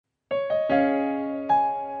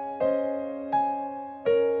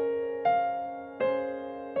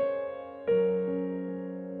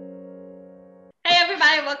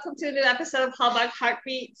welcome to a new episode of Hallmark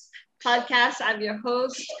Heartbeats podcast. I'm your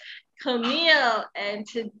host, Camille, and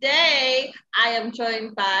today I am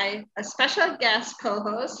joined by a special guest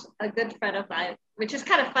co-host, a good friend of mine, which is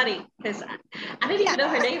kind of funny because I didn't even know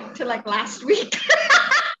her name until like last week. To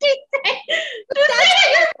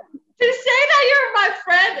say that you're my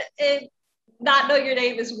friend and not know your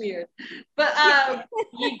name is weird. But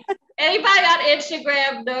anybody on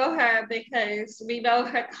Instagram know her because we know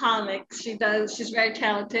her comics. She's very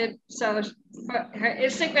talented. So her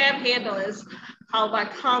Instagram handle is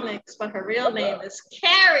Hallmark Comics, but her real name is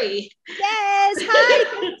Carrie. Yes. Hi.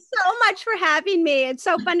 Thanks so much for having me. It's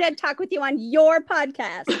so fun to talk with you on your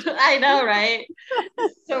podcast. I know, right?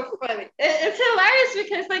 It's so funny. It's hilarious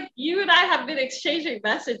because like you and I have been exchanging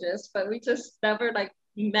messages, but we just never like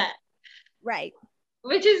met. Right.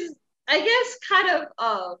 Which is, I guess, kind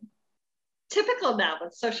of typical now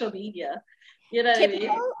with social media. You know what I mean?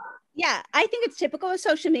 Yeah, I think it's typical with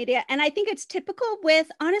social media. And I think it's typical with,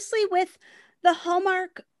 honestly, with the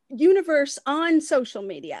Hallmark universe on social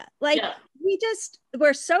media. Like,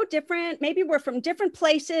 we're so different. Maybe we're from different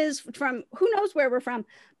places, from who knows where we're from,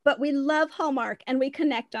 but we love Hallmark and we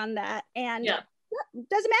connect on that. And it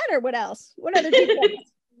doesn't matter what else, what other people.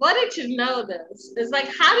 Wanted to know this is like,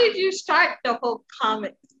 how did you start the whole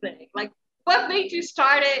comics thing? Like, what made you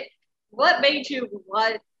start it? What made you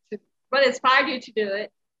what inspired you to do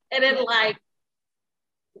it? And then like,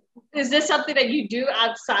 is this something that you do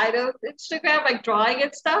outside of Instagram, like drawing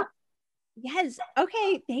and stuff? Yes.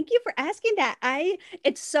 Okay. Thank you for asking that.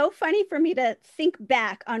 It's so funny for me to think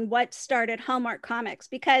back on what started Hallmark Comics,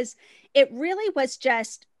 because it really was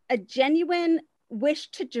just a genuine wish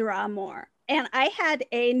to draw more. And I had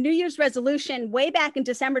a New Year's resolution way back in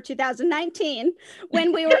December 2019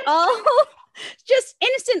 when we were all just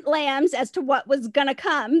innocent lambs as to what was going to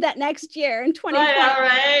come that next year in 2020. All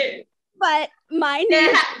right. But my New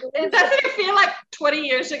Year's it doesn't feel like 20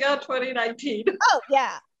 years ago, 2019. Oh,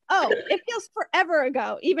 yeah. Oh, it feels forever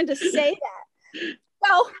ago, even to say that.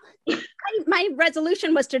 So my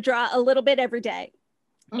resolution was to draw a little bit every day.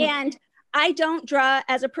 And I don't draw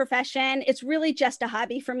as a profession. It's really just a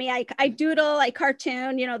hobby for me. I doodle, I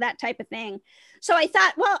cartoon, that type of thing. So I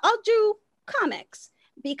thought, well, I'll do comics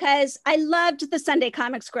because I loved the Sunday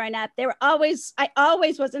comics growing up. I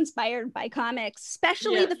always was inspired by comics,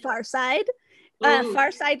 especially the Far Side.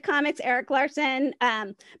 Far Side Comics, Eric Larson,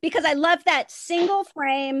 because I love that single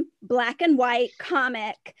frame black and white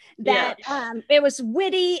comic that it was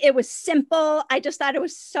witty, it was simple. I just thought it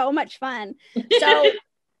was so much fun. So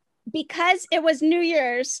because it was New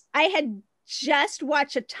Year's, I had just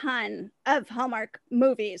watched a ton of Hallmark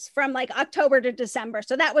movies from like October to December.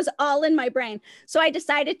 So that was all in my brain. So I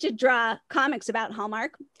decided to draw comics about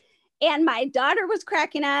Hallmark. And my daughter was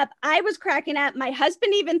cracking up. I was cracking up. My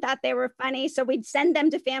husband even thought they were funny. So we'd send them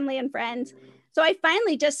to family and friends. So I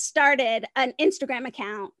finally just started an Instagram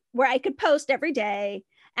account where I could post every day.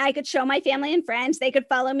 I could show my family and friends. They could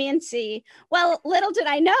follow me and see. Well, little did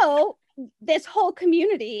I know, this whole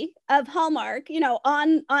community of Hallmark,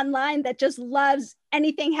 online that just loves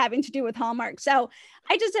anything having to do with Hallmark. So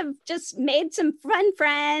I have made some fun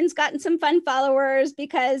friends, gotten some fun followers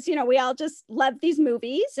because, we all just love these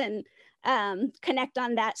movies and connect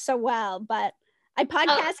on that so well. But I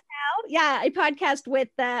podcast now. Yeah, I podcast with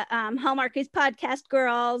the Hallmarkies Podcast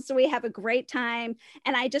Girls. So we have a great time.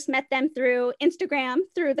 And I just met them through Instagram,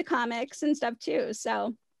 through the comics and stuff too.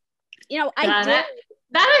 So,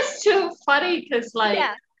 That is too funny because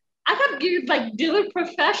I thought you like do it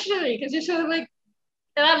professionally because you're sort of like,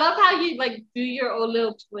 and I love how you like do your own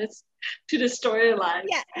little twist to the storyline.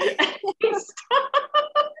 Yeah.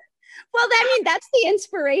 Well, that's the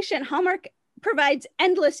inspiration. Hallmark provides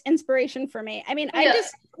endless inspiration for me. I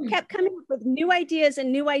just kept coming up with new ideas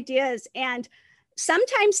and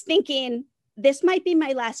sometimes thinking this might be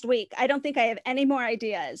my last week. I don't think I have any more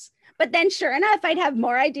ideas. But then sure enough, I'd have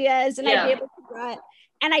more ideas and I'd be able to draw it.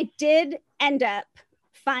 And I did end up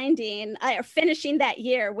finishing that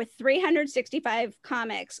year with 365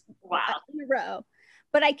 comics in a row.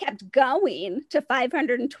 But I kept going to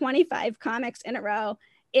 525 comics in a row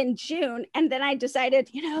in June. And then I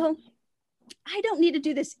decided, I don't need to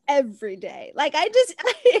do this every day. Like it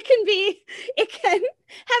can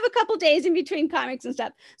have a couple days in between comics and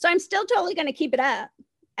stuff. So I'm still totally going to keep it up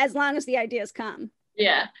as long as the ideas come.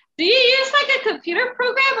 Yeah. Do you use like a computer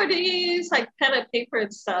program or do you use like pen and paper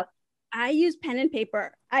and stuff? I use pen and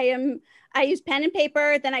paper. I use pen and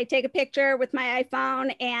paper. Then I take a picture with my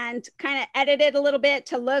iPhone and kind of edit it a little bit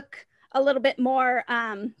to look a little bit more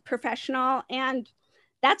professional. And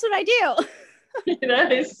that's what I do.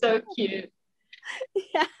 That is so cute.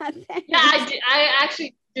 Yeah, thanks. Yeah, I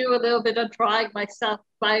actually do a little bit of drawing myself.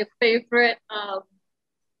 My favorite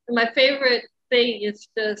thing is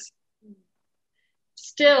just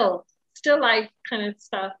still life kind of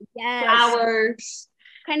stuff. Yes. Flowers.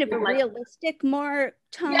 Kind of a like, realistic more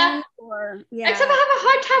tone. Yeah. Or yeah. Except I have a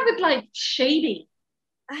hard time with like shading.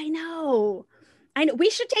 I know.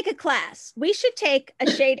 We should take a class. We should take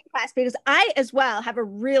a shading class because I as well have a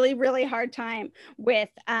really, really hard time with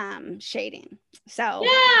shading. So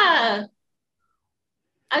yeah.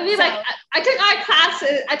 I mean, like I took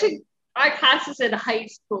art classes in high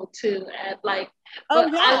school too, and like,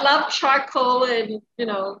 I love charcoal and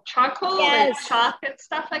and chalk and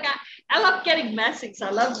stuff like that. I love getting messy, so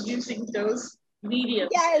I love using those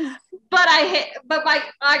mediums. Yes. But my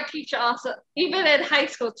art teacher also, even in high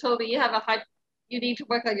school, told me you need to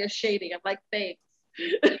work on your shading. I'm like, thanks.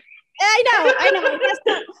 I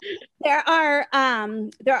know.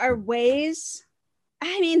 There are ways.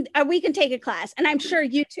 I mean, we can take a class, and I'm sure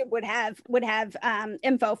YouTube would have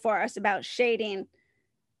info for us about shading.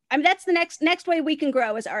 I mean, that's the next way we can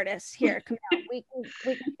grow as artists here. Camille. We can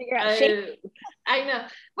figure out shading. I know.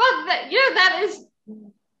 Well,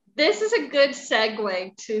 this is a good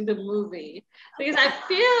segue to the movie, because I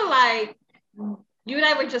feel like you and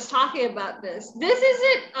I were just talking about this. This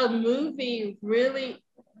isn't a movie really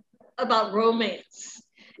about romance.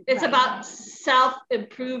 It's about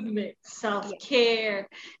self-improvement, self-care,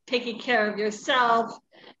 taking care of yourself,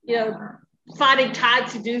 finding time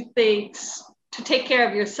to do things, to take care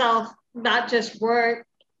of yourself, not just work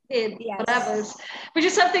and whatever, which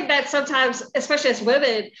is something that sometimes, especially as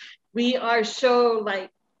women, we are so like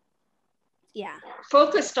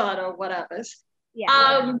focused on or whatever.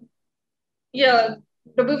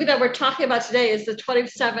 The movie that we're talking about today is The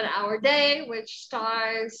 27-Hour Day, which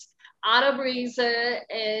stars Autumn Reeser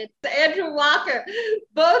and Andrew Walker.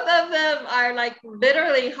 Both of them are like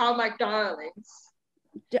literally Hallmark darlings.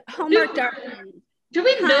 Hallmark darlings. Do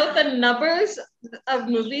we know the numbers of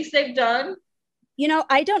movies they've done?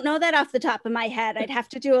 I don't know that off the top of my head. I'd have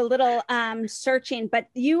to do a little searching, but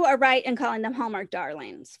you are right in calling them Hallmark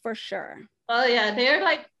darlings for sure. Oh yeah, they're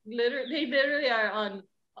like they literally are on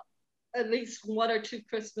at least one or two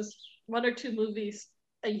movies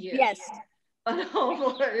a year. Yes. On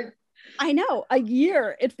Hallmark. I know, a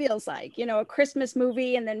year it feels like, a Christmas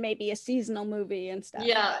movie and then maybe a seasonal movie and stuff.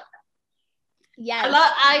 Yeah. Yes.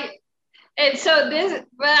 And so when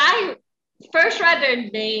I first read their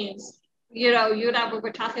names, you and I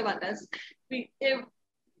were talking about this.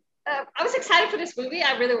 I was excited for this movie.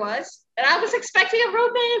 I really was. And I was expecting a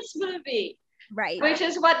romance movie. Right. Which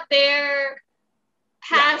is what their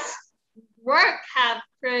past work have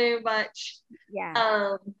pretty much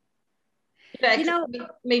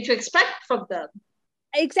made you expect from them.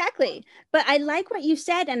 Exactly. But I like what you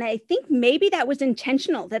said. And I think maybe that was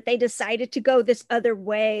intentional that they decided to go this other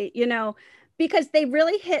way, because they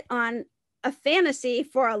really hit on a fantasy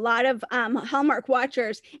for a lot of Hallmark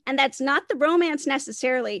watchers. And that's not the romance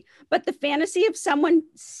necessarily, but the fantasy of someone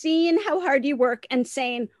seeing how hard you work and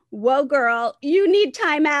saying, whoa, girl, you need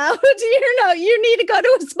time out. You need to go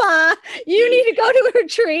to a spa. You need to go to a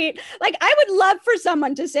retreat. Like, I would love for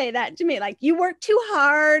someone to say that to me, like, you work too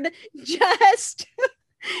hard, just...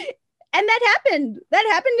 And that happened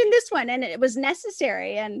in this one, and it was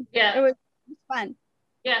necessary, and it was fun.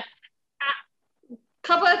 Yeah. A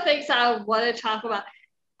couple of things I want to talk about.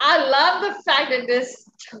 I love the fact that this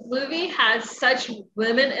movie has such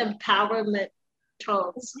women empowerment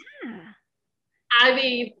tones. Yeah. I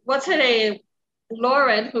mean, what's her name?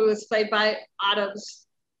 Lauren, who was played by Autumn's,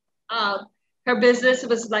 her business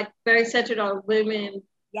was like very centered on women.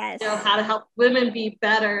 Yes. How to help women be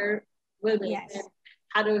better women. Yes. And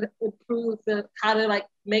how to improve how to like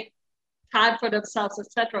make time for themselves,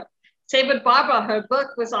 etc. Same with Barbara. Her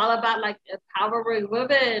book was all about like empowering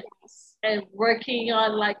women and working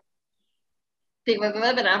on like being with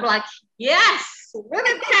women. I'm like, yes,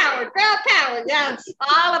 women power, girl power. Yes,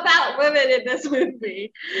 all about women in this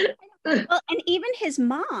movie. Well, and even his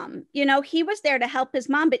mom, he was there to help his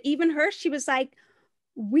mom, but even her, she was like,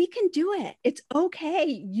 we can do it. It's okay.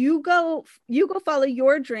 You go follow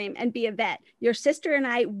your dream and be a vet. Your sister and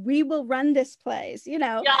I, we will run this place,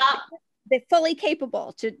 Yeah. They're fully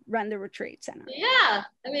capable to run the retreat center. Yeah.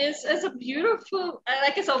 I mean, it's a beautiful,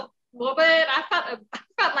 like, it's a woman. I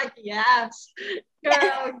felt like, yes,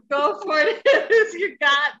 girl, go for this. You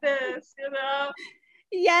got this,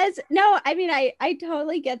 Yes. No, I mean, I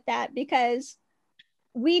totally get that, because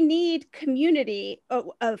we need community,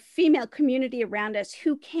 a female community around us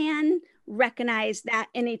who can recognize that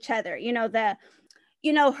in each other.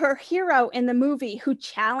 Her hero in the movie who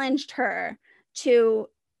challenged her to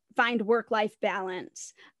find work-life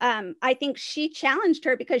balance. I think she challenged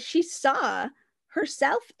her because she saw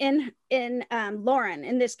herself in Lauren,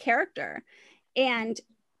 in this character, and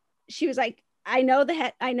she was like, I know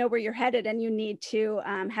where you're headed, and you need to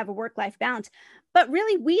have a work-life balance. But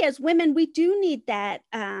really, we as women, we do need that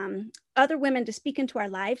other women to speak into our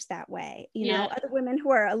lives that way, you know, other women who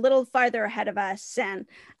are a little farther ahead of us, and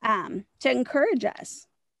to encourage us.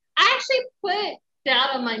 I actually put down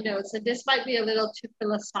on my notes, and this might be a little too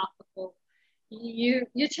philosophical. You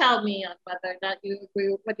tell me on whether or not you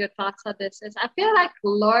agree with what your thoughts on this is. I feel like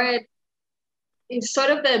Lauren is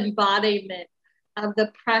sort of the embodiment of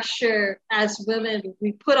the pressure as women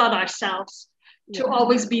we put on ourselves to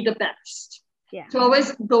always be the best, to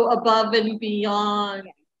always go above and beyond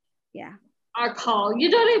our call. You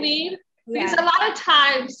know what I mean? Because a lot of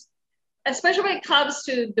times, especially when it comes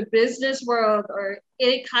to the business world or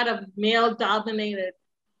any kind of male-dominated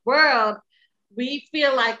world, we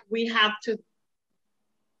feel like we have to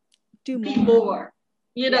be more,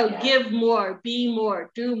 you know, give more, be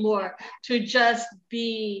more, do more, to just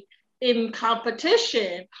be in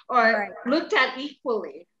competition or looked at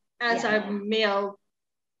equally as our male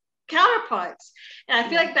counterparts. And I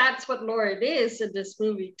feel like that's what Lauren is in this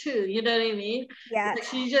movie too. You know what I mean? Yeah. Like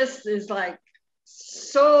she just is like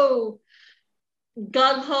so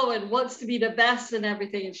gung-ho and wants to be the best and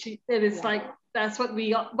everything. And it's like, that's what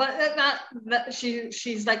we are, but not that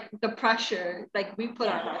she's like the pressure, like we put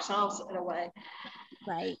on ourselves in a way.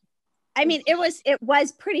 Right. I mean, it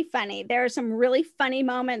was pretty funny. There are some really funny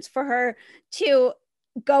moments for her to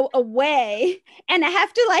go away and I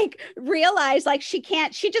have to like realize like she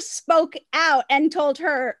just spoke out and told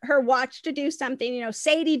her watch to do something, you know,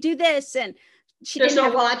 Sadie, do this, and there's no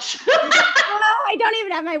watch. Oh, I don't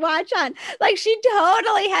even have my watch on. Like she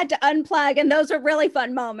totally had to unplug, and those are really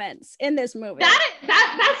fun moments in this movie.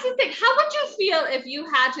 That's the thing. How would you feel if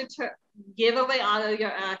you had to give away all of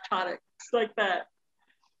your electronics like that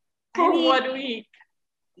for 1 week?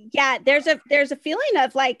 Yeah, there's a feeling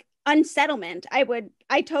of like unsettlement. I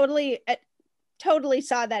totally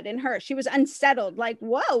saw that in her. She was unsettled. Like,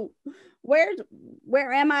 whoa, where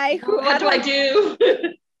am I? What do I do?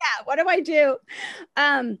 Yeah, what do I do?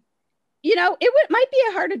 You know, might be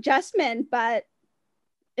a hard adjustment, but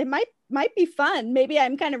it might be fun. Maybe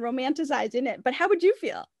I'm kind of romanticizing it, but how would you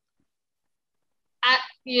feel?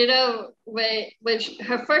 You know, when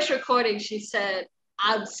her first recording, she said,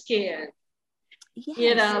 "I'm scared." Yes.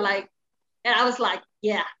 You know, like, and I was like,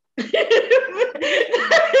 yeah.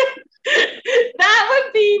 That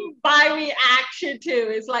would be my reaction too.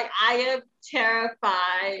 It's like, I am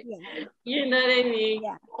terrified. Yeah. You know what I mean?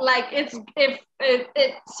 Yeah. Like it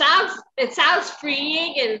sounds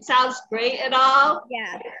freeing and it sounds great and all.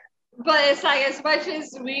 Yeah. But it's like, as much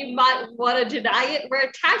as we might want to deny it, we're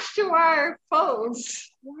attached to our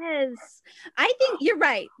phones. Yes. I think you're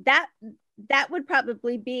right. That would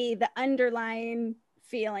probably be the underlying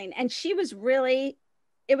feeling. And she was really,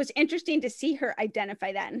 it was interesting to see her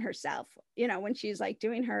identify that in herself. You know, when she's like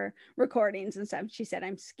doing her recordings and stuff, she said,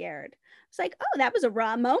 "I'm scared." It's like, oh, that was a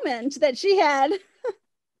raw moment that she had.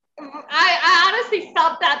 I honestly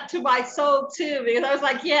felt that to my soul too, because I was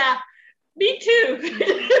like, yeah, me too.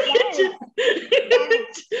 Yes.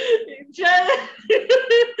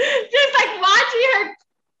 just like watching her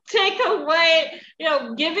take away, you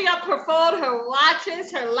know, giving up her phone, her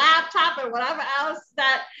watches, her laptop, and whatever else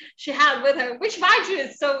that she had with her, which mind you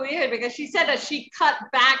is so weird because she said that she cut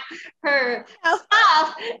back her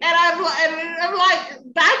stuff, and I'm like,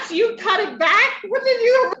 that's you cutting back? What did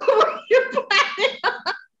you planning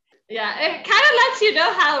on? Yeah, it kind of lets you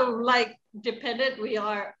know how like dependent we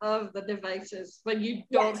are of the devices when you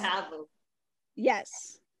don't have them.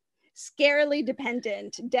 Yes, scarily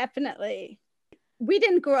dependent, definitely. We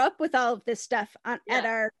didn't grow up with all of this stuff at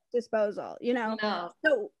our disposal, you know? No.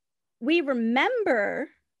 So we remember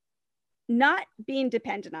not being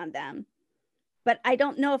dependent on them, but I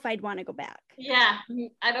don't know if I'd want to go back. Yeah,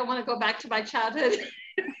 I don't want to go back to my childhood.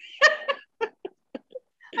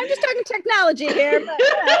 I'm just talking technology here. But,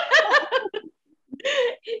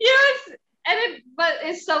 yes, but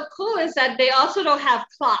it's so cool is that they also don't have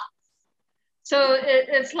clocks. So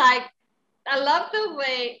it's like, I love the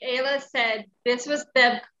way Ayla said this was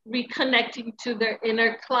them reconnecting to their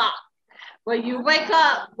inner clock. When you wake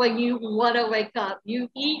up, when you want to wake up, you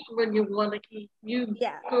eat when you want to eat, you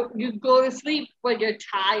go to sleep when you're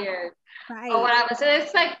tired, right, or whatever. So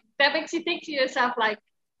it's like, that makes you think to yourself like,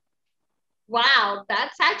 wow,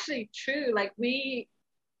 that's actually true. Like we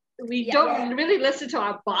don't really listen to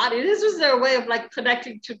our body. This was their way of like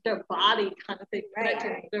connecting to their body kind of thing,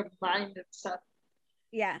 connecting to their mind and stuff.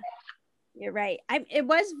 Yeah. You're right. It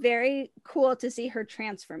was very cool to see her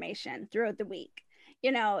transformation throughout the week.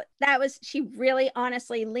 You know, she really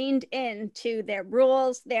honestly leaned into their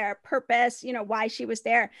rules, their purpose, you know, why she was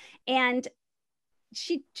there. And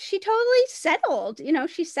she totally settled, you know,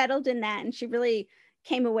 she settled in that, and she really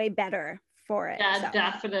came away better for it. Yeah, so.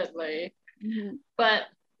 Definitely. Mm-hmm. But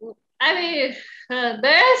I mean,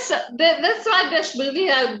 that's why this movie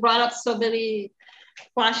has brought up so many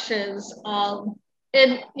questions.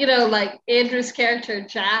 And you know, like Andrew's character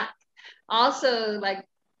Jack also like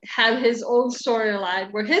had his own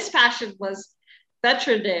storyline where his passion was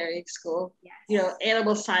veterinary school, yes. You know,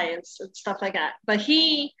 animal science and stuff like that. But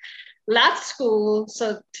he left school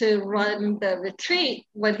to run the retreat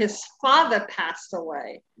when his father passed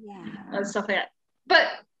away, and stuff like that. But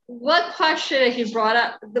one question that he brought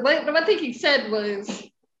up, the one thing he said was,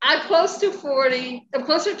 I'm closer to 40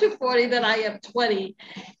 than I am 20.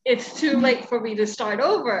 It's too late for me to start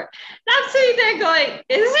over. And I'm sitting there going,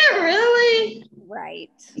 is it really? Right.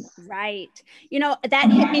 You know,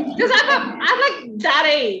 that hit me. Because I'm like that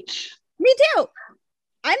age. Me too.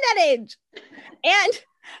 I'm that age. And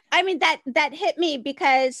I mean, that hit me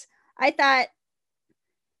because I thought,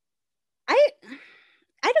 I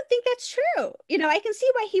don't think that's true. You know, I can see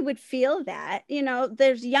why he would feel that. You know,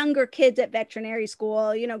 there's younger kids at veterinary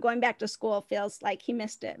school, you know, going back to school feels like he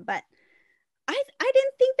missed it. But I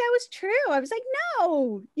didn't think that was true. I was like,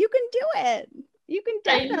 no, you can do it. You can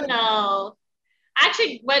definitely. I know. I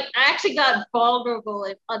actually got vulnerable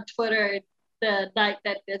on Twitter the night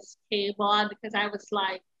that this came on, because I was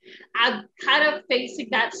like, I'm kind of facing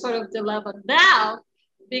that sort of dilemma now,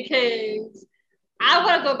 because I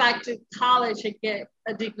want to go back to college and get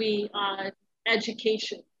a degree on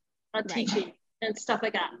education, on teaching and stuff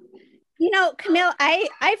like that. You know, Camille,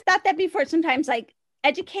 I've thought that before sometimes, like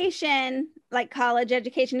education, like college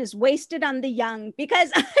education is wasted on the young,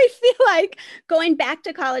 because I feel like going back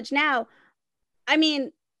to college now, I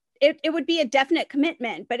mean, it would be a definite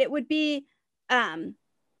commitment, but it would be,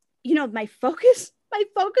 you know, my focus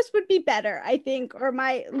would be better, I think, or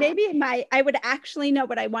I would actually know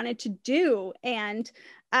what I wanted to do. And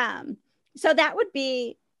so that would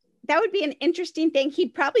be an interesting thing.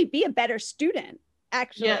 He'd probably be a better student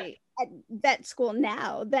actually at vet school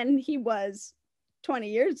now than he was 20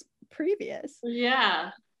 years previous.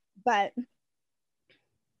 Yeah. But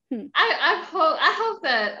I hope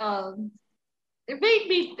that it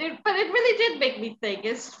really did make me think.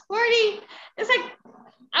 It's 40, it's like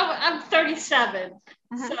I'm 37.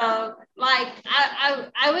 So like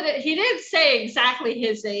I would, he didn't say exactly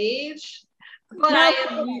his age, but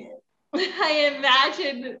no. I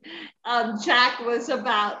imagine Jack is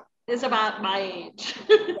about my age.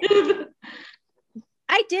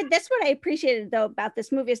 That's what I appreciated though about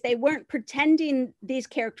this movie, is they weren't pretending these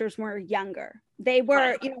characters were younger. They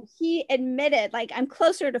were, you know, he admitted, like, I'm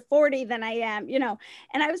closer to 40 than I am, you know,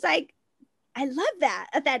 and I was like, I love that.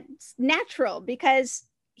 That's natural, because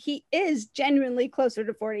he is genuinely closer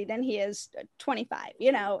to 40 than he is 25,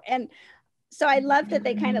 you know? And so I love that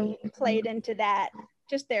they kind of played into that,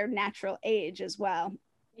 just their natural age as well.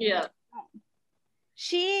 Yeah.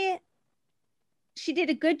 She did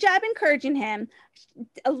a good job encouraging him.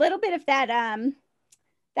 A little bit of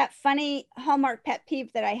that funny Hallmark pet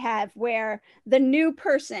peeve that I have, where the new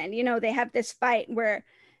person, you know, they have this fight where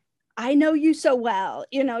I know you so well,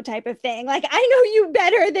 you know, type of thing. Like, I know you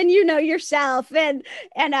better than you know yourself. And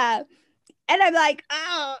I'm like,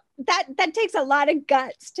 oh, that takes a lot of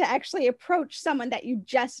guts to actually approach someone that you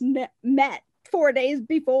just met 4 days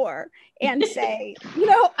before and say, you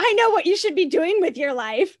know, I know what you should be doing with your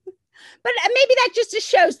life. But maybe that just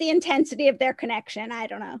shows the intensity of their connection. I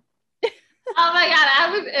don't know. Oh my God.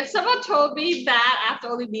 If someone told me that after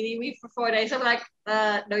only meeting me for 4 days, I'm like,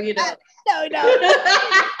 no, you don't. No. Get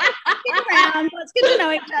around. Let's get to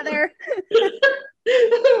know each other.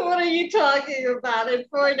 What are you talking about in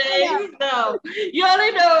 4 days? No. You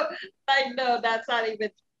only know, like, no, that's not even,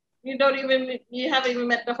 you haven't even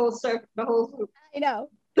met the whole group. I know.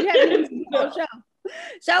 You haven't even seen the whole show.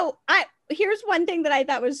 So here's one thing that I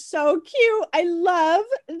thought was so cute. I love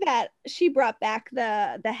that she brought back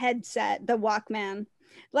the headset, the Walkman.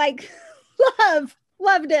 Like,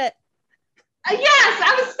 loved it. Yes,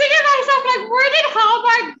 I was thinking to myself, like, where did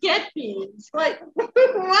Hallmark get these? Like,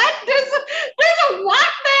 what? There's a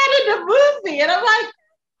Walkman in the movie, and I'm like,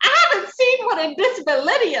 I haven't seen one in this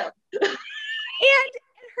millennium. And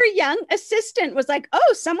her young assistant was like,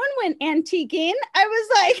 oh, someone went antiquing. I was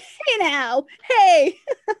like, hey now, hey.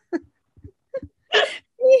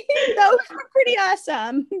 Those were pretty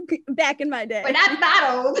awesome back in my day. We're not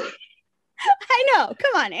that old. I know.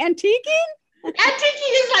 Come on, antiquing?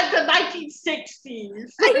 Antiquing is like the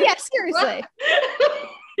 1960s. Yeah, seriously.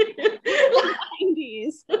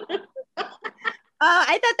 90s.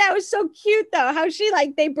 I thought that was so cute though, how she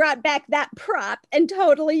like they brought back that prop and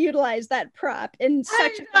totally utilized that prop in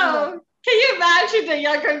such a fun way. Can you imagine the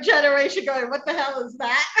younger generation going, what the hell is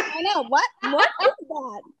that? I know. What is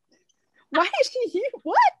that? Why is she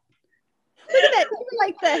what? Look at that.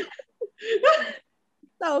 Like the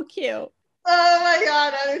so cute. Oh my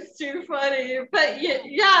god, that is too funny. But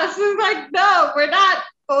yeah, so it's like, no, we're not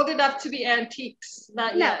old enough to be antiques.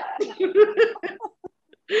 Not yet.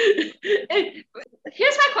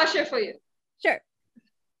 Here's my question for you. Sure.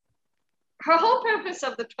 Her whole purpose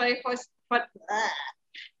of the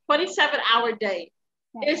 27-hour day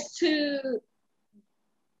is to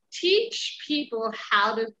teach people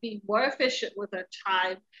how to be more efficient with their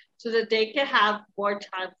time so that they can have more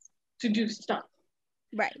time to do stuff.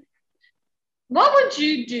 Right. What would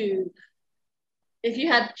you do if you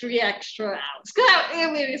had 3 extra hours? Because I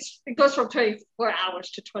mean, it goes from 24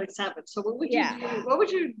 hours to 27. So what would you do? What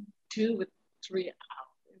would you do with 3 hours?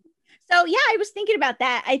 So yeah, I was thinking about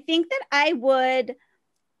that. I think that I would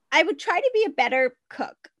try to be a better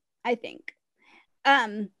cook, I think.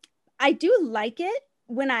 I do like it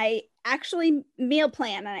when I actually meal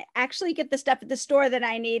plan and I actually get the stuff at the store that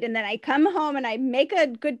I need, and then I come home and I make a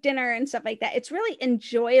good dinner and stuff like that. It's really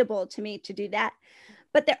enjoyable to me to do that.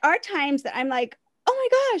 But there are times that I'm like, oh my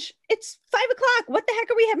gosh, it's 5 o'clock. What the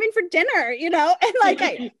heck are we having for dinner? You know, and like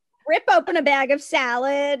I rip open a bag of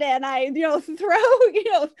salad and I, throw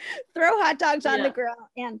hot dogs on the grill.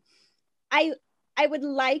 And I would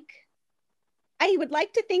like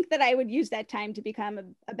to think that I would use that time to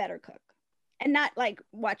become a better cook and not like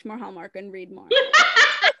watch more Hallmark and read more.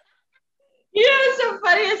 You know what's so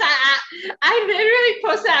funny is I literally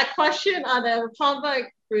posted that question on the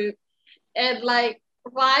Hallmark group, and like,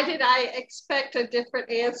 why did I expect a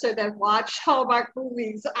different answer than watch Hallmark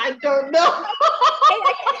movies? I don't know.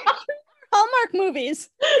 Hallmark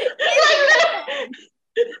movies. Like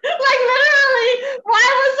literally, why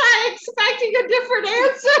was I expecting a different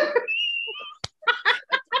answer?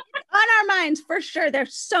 On our minds, for sure.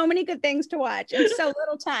 There's so many good things to watch and so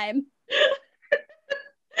little time.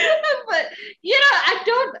 But I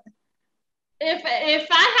don't. If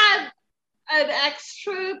I had an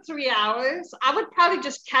extra 3 hours, I would probably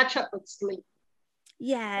just catch up with sleep.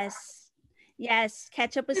 Yes,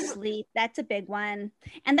 catch up with sleep. That's a big one,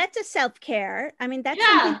 and that's a self-care. I mean, that's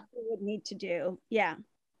something you would need to do. Yeah,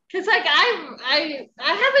 because like I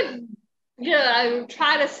haven't. I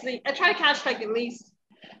try to sleep. I try to catch like at least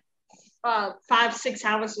 5-6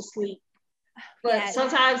 hours of sleep, but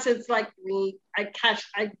sometimes it's like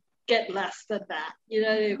I get less than that. You know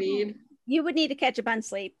what I mean? You would need to catch up on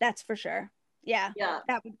sleep. That's for sure. Yeah.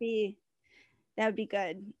 That would be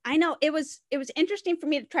good. I know it was interesting for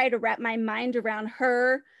me to try to wrap my mind around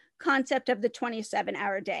her concept of the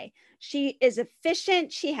 27-hour day. She is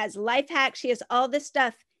efficient. She has life hacks. She has all this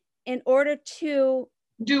stuff in order to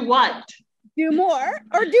do what? Do more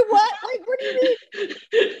or do what? Like, what do you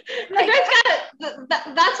mean? Like,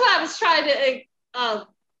 that's what I was trying to.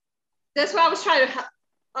 That's what I was trying to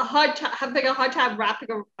having a hard time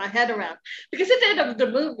wrapping my head around, because at the end of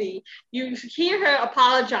the movie, you hear her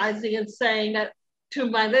apologizing and saying that to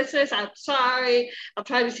my listeners, I'm sorry. I'm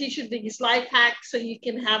trying to teach you these life hacks so you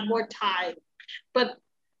can have more time. But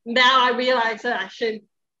now I realize that I should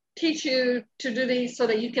teach you to do these so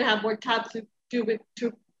that you can have more time to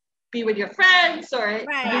be with your friends or do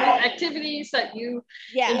activities that you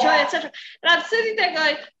enjoy, etc. And I'm sitting there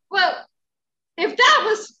going, well, if that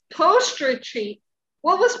was post-retreat,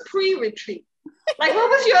 what was pre-retreat? Like, what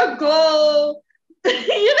was your goal? You know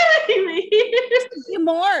what I mean? Do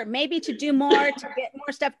more, maybe to do more, to get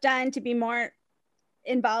more stuff done, to be more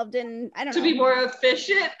involved in, I don't know. To be more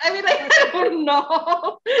efficient? I mean, like, I don't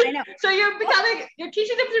know. I know. So you're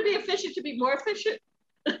teaching them to be efficient, to be more efficient?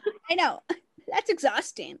 I know. That's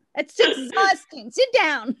exhausting. That's exhausting. Sit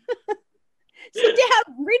down. Sit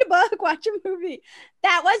down, read a book, watch a movie.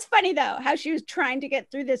 That was funny though, how she was trying to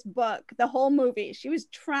get through this book, the whole movie. She was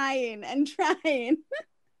trying and trying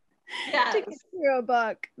to get through a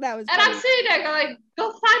book. That was funny. I'm sitting there going,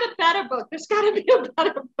 go find a better book. There's got to be a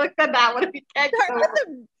better book than that one. If you can't start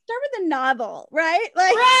with a novel, right?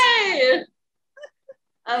 Like, right.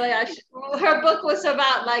 Oh my gosh. Her book was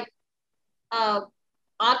about like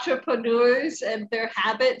entrepreneurs and their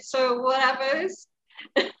habits or whatever.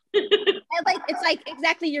 It's like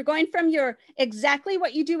exactly, you're going from your exactly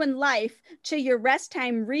what you do in life to your rest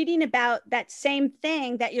time reading about that same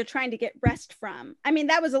thing that you're trying to get rest from. I mean,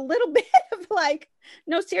 that was a little bit of like,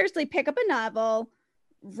 no, seriously, pick up a novel,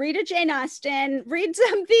 read a Jane Austen, read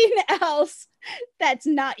something else that's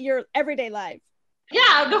not your everyday life.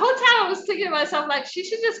 Yeah, the whole time I was thinking to myself, like, she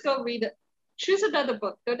should just go read it. Choose another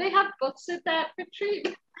book. Do they have books in that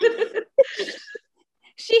retreat?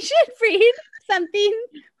 She should read something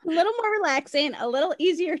a little more relaxing, a little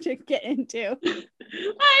easier to get into.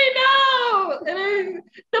 I know. And then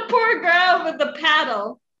the poor girl with the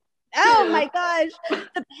paddle. Oh my gosh.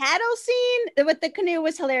 The paddle scene with the canoe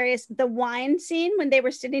was hilarious. The wine scene when they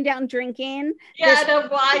were sitting down drinking. Yeah, the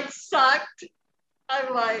wine sucked.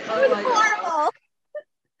 I'm like, oh my God.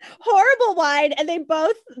 Horrible wine, and they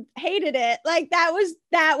both hated it. Like that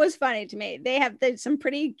was funny to me. They have some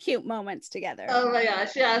pretty cute moments together. Oh my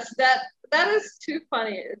gosh, yes, that is too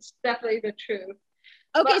funny. It's definitely the truth.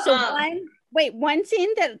 Okay, but, so one scene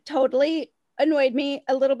that totally annoyed me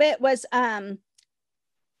a little bit was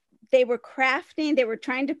they were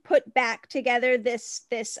trying to put back together this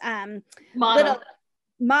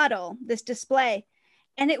model, this display.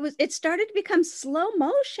 And it started to become slow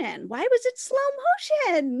motion. Why was it slow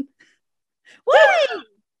motion?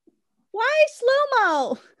 Why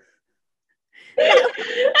slow-mo? And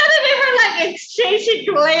then they were like exchanging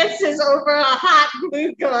glances over a hot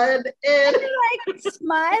glue gun and like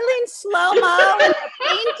smiling slow-mo and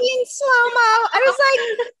painting slow-mo. I was like,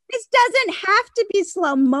 this doesn't have to be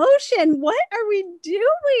slow motion. What are we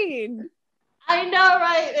doing? I know,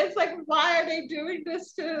 right? It's like, why are they doing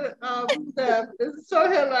this to them? It's so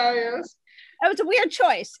hilarious. It was a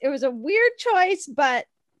weird choice, but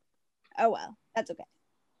oh well, that's okay.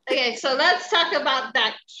 Okay, so let's talk about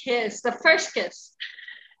that kiss, the first kiss,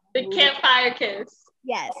 the campfire kiss.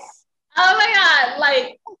 Yes. Oh my God,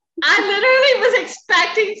 like, I literally was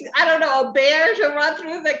expecting, I don't know, a bear to run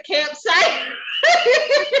through the campsite.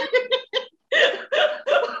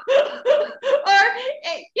 Or,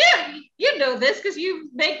 yeah, you know this because you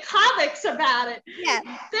make comics about it. Yeah.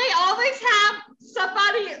 They always have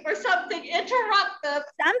somebody or something interrupt them.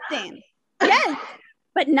 Something. Yes.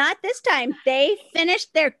 But not this time. They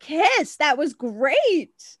finished their kiss. That was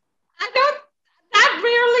great. That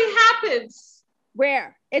rarely happens.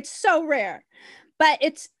 Rare. It's so rare. But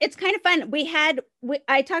it's kind of fun.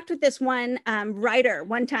 I talked with this one writer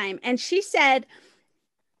one time, and she said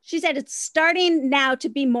it's starting now to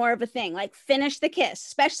be more of a thing, like finish the kiss,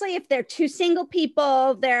 especially if they're two single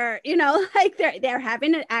people, they're, like they're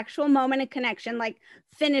having an actual moment of connection, like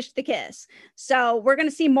finish the kiss. So we're going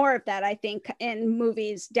to see more of that, I think, in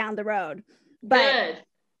movies down the road. But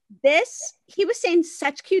he was saying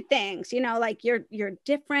such cute things, like you're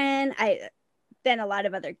different than a lot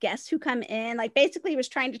of other guests who come in. Like basically he was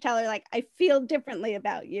trying to tell her, like, I feel differently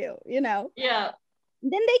about you, Yeah.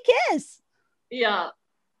 And then they kiss. Yeah.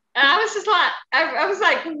 And I was just like, I was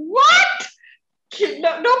like, what?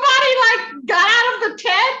 Nobody like got out of the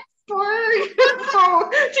tent to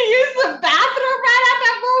use the bathroom right at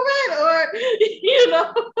that moment, or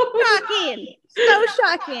shocking, so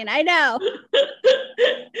shocking. I know.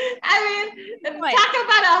 I mean, talk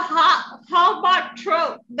about a hallmark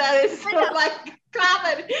trope that is so like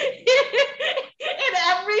common in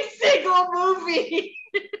every single movie.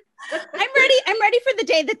 I'm ready for the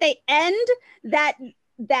day that they end that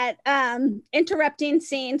interrupting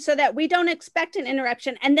scene so that we don't expect an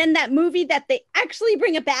interruption, and then that movie that they actually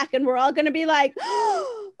bring it back and we're all going to be like,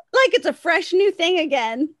 like it's a fresh new thing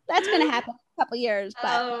again. That's going to happen in a couple years.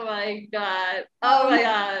 But oh my god,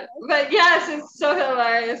 but yes, it's so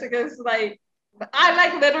hilarious because like I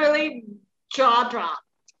like literally jaw dropped.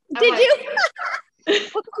 Did you?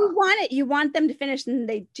 Well, you want them to finish, and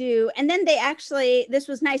they do. And then this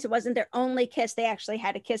was nice. It wasn't their only kiss. They actually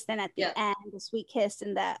had a kiss then at the end, a sweet kiss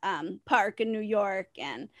in the park in New York.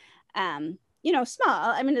 And, small.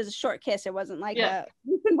 I mean, it was a short kiss. It wasn't like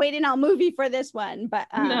we've been waiting all movie for this one, but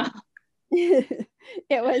no. it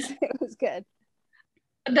was good.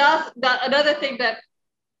 Another thing that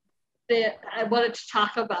I wanted to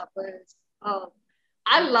talk about was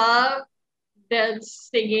I love them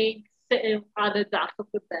singing sitting on the dock of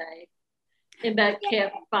the bay in that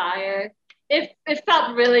campfire. It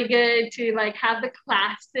felt really good to like have the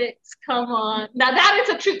classics come on. Now that is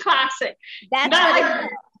a true classic. That's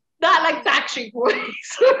not like Backstreet Boys.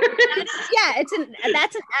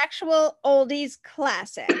 That's an actual oldies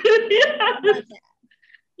classic.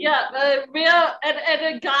 Real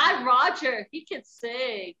and a guy Roger, he can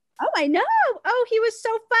sing. Oh, I know. Oh, he was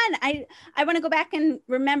so fun. I want to go back and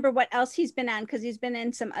remember what else he's been on, because he's been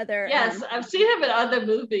in some other. Yes, I've seen him in other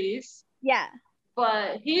movies. Yeah.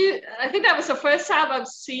 But I think that was the first time I've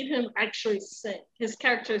seen him actually sing. His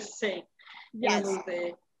character sing in a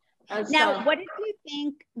movie. Now, what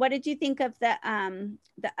did you think of the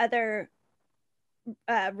other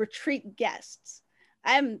retreat guests?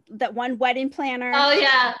 That one wedding planner. Oh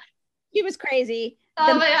yeah. She was crazy.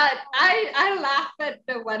 Oh my God. I laugh at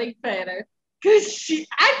the wedding planner because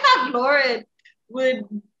I thought Lauren would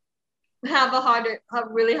have a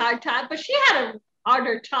really hard time, but she had a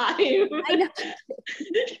harder time. I know. She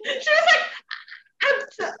was like,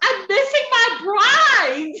 I'm missing my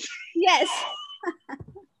brides. Yes.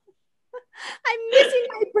 I'm missing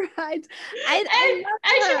my brides. And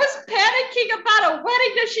she was panicking about a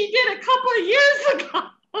wedding that she did a couple of years ago.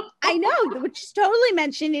 I know, which totally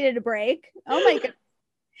meant she needed a break. Oh my God.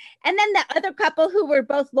 And then the other couple who were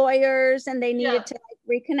both lawyers and they needed to like,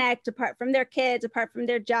 reconnect apart from their kids, apart from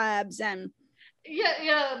their jobs. And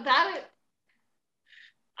that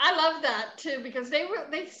I love that too, because they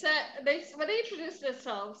said when they introduced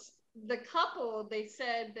themselves, the couple, they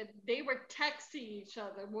said that they were texting each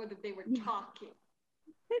other more than they were talking.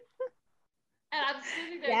 And I'm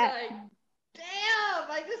sitting there going, damn,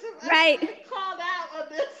 like this is right. Called out on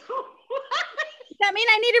this one. Does that mean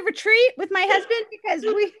I need a retreat with my husband? Because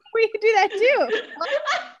we could do that too. I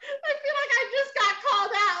feel like I just got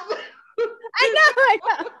called out. I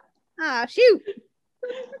know. Oh, shoot.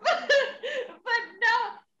 but no,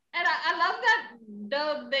 and I love that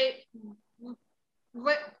though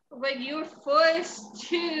when you're forced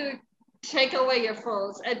to take away your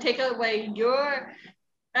phones and take away your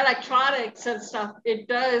electronics and stuff, it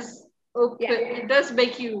does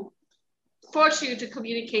make you force you to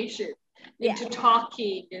communication, into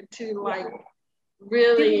talking, into like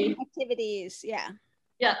really doing activities. Yeah.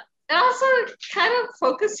 And also kind of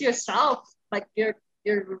focus yourself, like your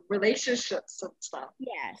relationships and stuff.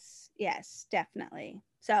 Yes, definitely.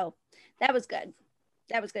 So that was good.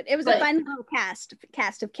 It was a fun little cast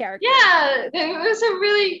of characters. Yeah, it was a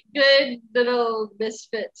really good little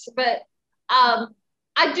misfits. But I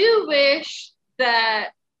do wish that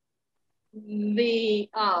the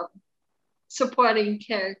supporting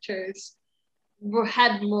characters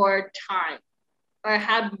had more time, or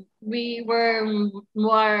we were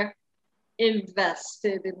more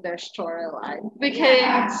invested in their storyline,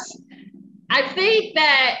 because I think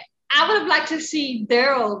that I would have liked to see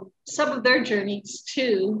some of their journeys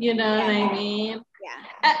too, you know what I mean?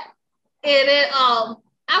 Yeah.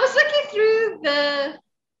 I was looking through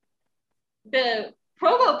the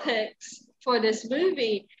promo pics for this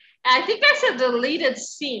movie, and I think there's a deleted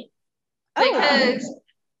scene because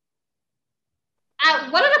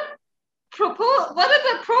one of the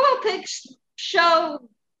promo pics show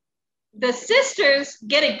the sisters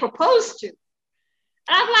getting proposed to. And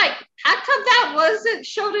I'm like, how come that wasn't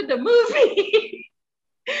shown in the movie?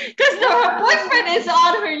 Because her boyfriend is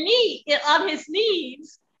on his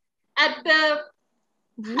knees at the.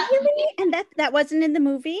 Really? And that wasn't in the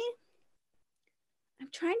movie? I'm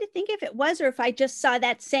trying to think if it was, or if I just saw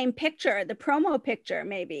that same picture, the promo picture,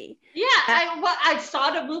 maybe. Yeah, I saw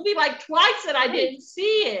the movie like twice and I didn't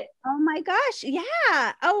see it. Oh my gosh,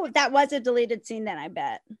 yeah. Oh, that was a deleted scene then, I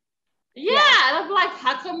bet. Yeah, and I'm like,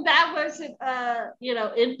 how come that wasn't,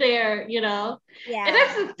 in there, Yeah. And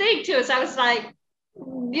that's the thing too, is I was like,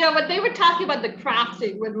 when they were talking about the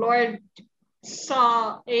crafting, when Lauren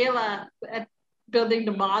saw Ayla at building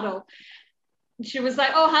the model, she was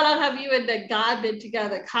like, oh, how long have you and the guy been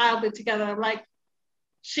together, Kyle been together? I'm like,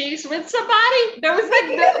 she's with somebody? There was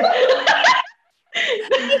like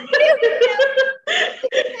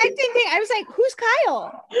I was like, who's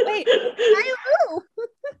Kyle? Wait, Kyle who?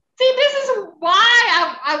 See, this is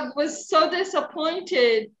why I was so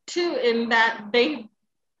disappointed too, in that they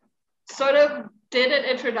sort of did an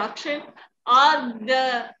introduction on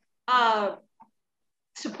the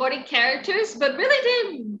supporting characters, but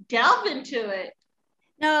really didn't delve into it.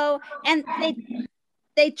 No, and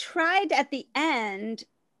they tried at the end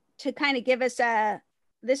to kind of give us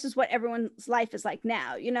this is what everyone's life is like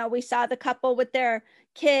now. We saw the couple with their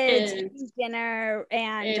kids eating dinner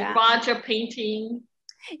and Roger painting.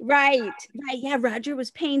 Right. Yeah, Roger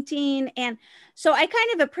was painting. And so I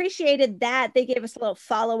kind of appreciated that. They gave us a little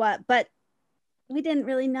follow-up, but we didn't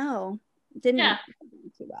really know. Too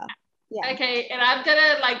well. Yeah. Okay, and I'm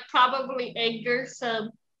gonna probably anger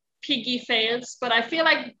some Piggy fans, but I feel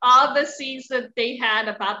like all the scenes that they had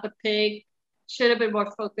about the pig should have been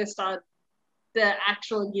more focused on the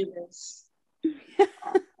actual humans.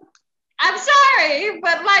 I'm sorry,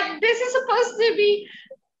 but this is supposed to be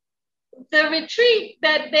the retreat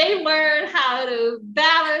that they learn how to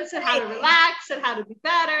balance and how to relax and how to be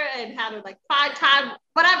better and how to find time,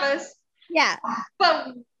 whatever. Yeah. But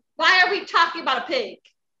why are we talking about a pig?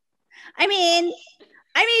 I mean,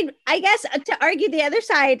 I guess to argue the other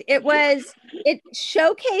side, it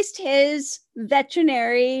showcased his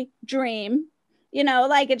veterinary dream you know,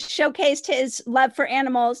 like it showcased his love for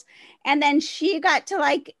animals. And then she got to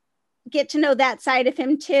like get to know that side of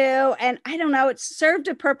him too. And I don't know, it served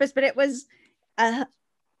a purpose, but it was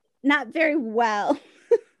not very well.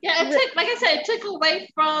 Yeah, it took, like I said, it took away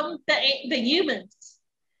from the humans,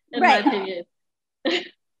 in Right. my opinion. Big.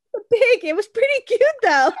 It was pretty cute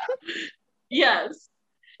though. Yes.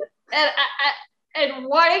 And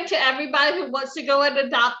warning to everybody who wants to go and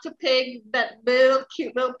adopt a pig, that little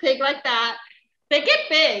cute little pig like that, they get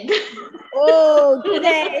big. Oh, do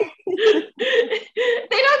they?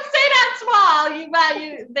 They don't stay that small.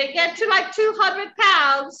 They get to like 200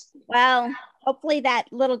 pounds. Well, hopefully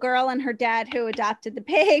that little girl and her dad who adopted the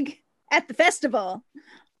pig at the festival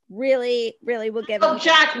really, really will give them.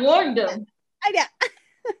 Jack warned them. I know.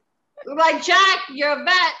 Like, Jack, you're a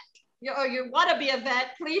vet. You want to be a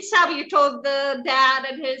vet. Please tell me you told the dad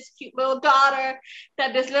and his cute little daughter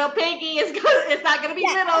that this little piggy is not going to be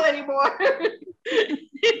little anymore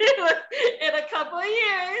in a couple of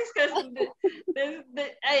years, because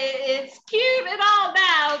it's cute and all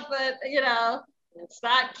now, but it's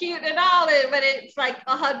not cute at all when it's like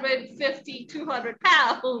 150, 200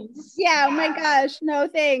 pounds. Yeah, oh my gosh, no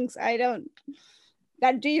thanks. I don't.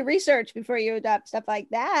 Got to do your research before you adopt stuff like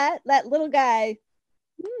that. That little guy.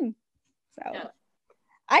 So yeah.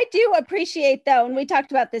 I do appreciate though, and we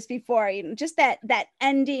talked about this before, just that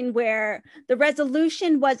ending where the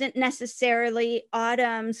resolution wasn't necessarily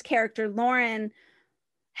Autumn's character Lauren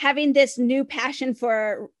having this new passion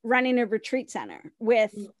for running a retreat center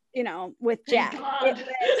with Jack. I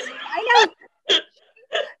know.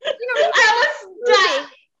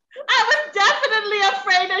 I was definitely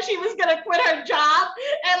afraid that she was gonna quit her job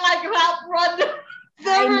and like help run the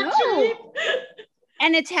retreat.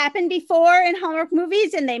 And it's happened before in Hallmark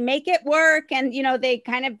movies, and they make it work. And, they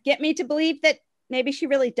kind of get me to believe that maybe she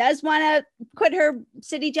really does want to quit her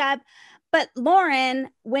city job. But Lauren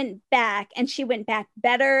went back, and she went back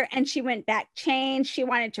better, and she went back changed. She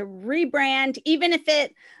wanted to rebrand, even if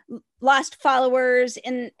it lost followers,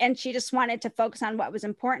 and she just wanted to focus on what was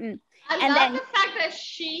important. I love the fact that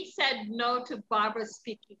she said no to Barbara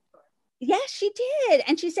speaking tour. Yes, she did.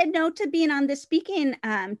 And she said no to being on the speaking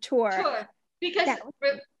tour. Sure. Because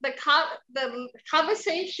the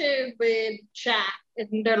conversation with Jack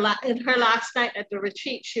in her last night at the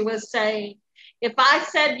retreat, she was saying, if I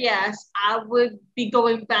said yes, I would be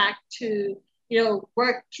going back to,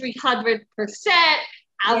 work 300%.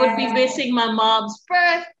 I would be missing my mom's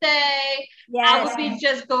birthday. Yes. I would be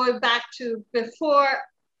just going back to before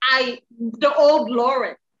the old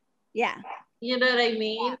Lauren. Yeah. You know what I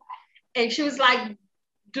mean? Yeah. And she was like,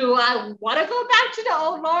 do I want to go back to the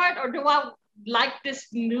old Lauren, or do I like this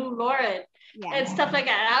new Lauren? Yeah. And stuff like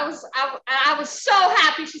that. I was so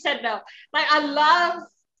happy she said no. Like, I love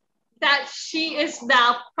that she is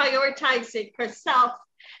now prioritizing herself.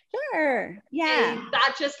 Sure. Yeah. And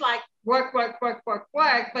not just like work,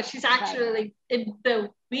 but she's actually in the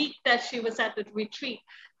week that she was at the retreat,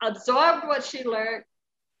 absorbed what she learned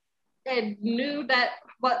and knew that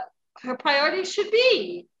what her priorities should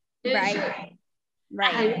be. Right.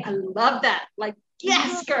 I love that. Like,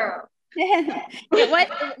 yes, girl. It was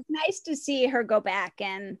nice to see her go back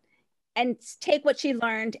and take what she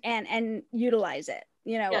learned and utilize it,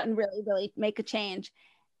 and really, really make a change.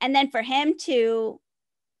 And then for him to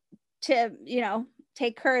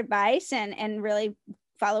take her advice and really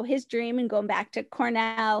follow his dream and going back to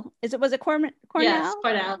Cornell. Was it Cornell? Yes,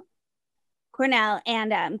 Cornell,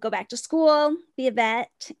 and go back to school, be a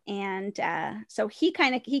vet. And so he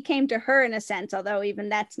came to her in a sense, although even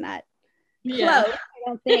that's not close, I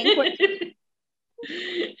don't think.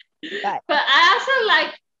 But I also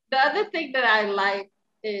like, the other thing that I like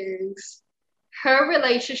is her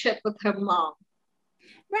relationship with her mom.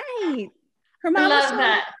 Right. Her mom was so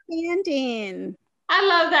understanding. I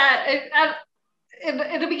love that. In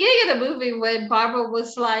the beginning of the movie, when Barbara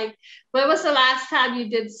was like, when was the last time you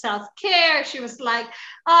did self-care? She was like,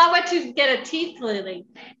 oh, I went to get a teeth cleaning.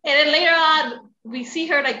 And then later on, we see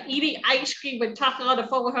her like eating ice cream and talking on the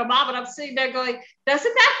phone with her mom. And I'm sitting there going,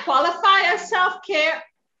 doesn't that qualify as self-care?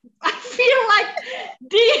 I feel like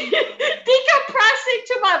decompressing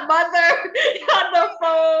to my mother on the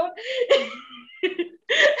phone.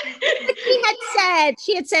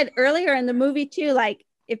 She had said earlier in the movie too, like,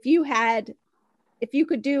 if you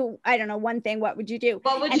could do, I don't know, one thing, what would you do?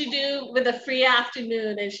 What would you do with a free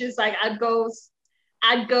afternoon? And she's like, I'd go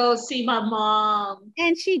see my mom.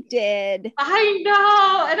 And she did. I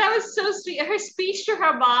know. And that was so sweet. Her speech to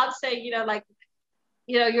her mom saying,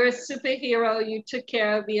 you're a superhero. You took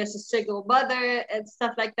care of me as a single mother and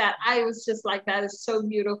stuff like that. I was just like, that is so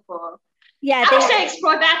beautiful. Yeah. I wish I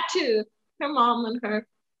explored that too. Her mom and her.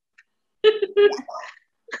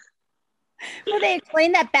 Well, they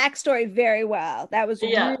explained that backstory very well. That was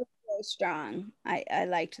Yeah. really, really strong. I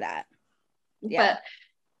liked that. Yeah. But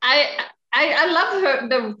I love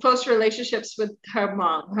the close relationships with her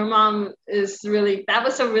mom. Her mom is really, that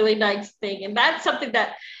was a really nice thing. And that's something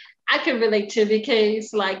that I can relate to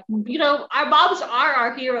because, like, you know, our moms are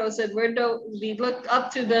our heroes and we look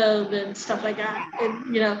up to them and stuff like that.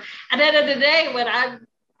 And, you know, at the end of the day, when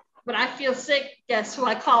I feel sick, guess who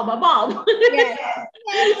I call? My mom. Yes.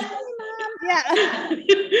 Yes. Mom. Yeah.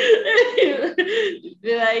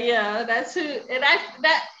 Yeah, that's who, and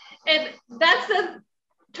that's the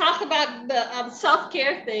talk about the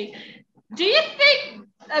self-care thing. Do you think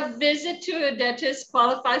a visit to a dentist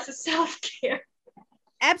qualifies as self-care?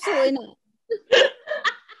 Absolutely not.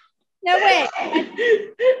 No way.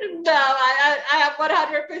 No, I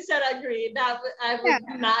 100% agree. That I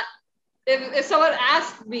would not. If someone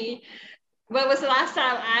asked me, when was the last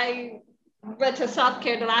time I went to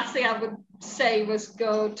self-care, the last thing I would say was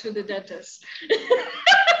go to the dentist.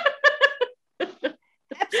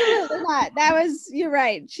 Absolutely not. You're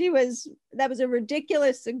right. That was a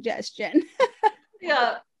ridiculous suggestion.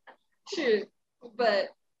 Yeah, true. But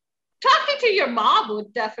talking to your mom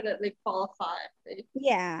would definitely qualify.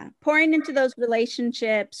 Yeah. Pouring into those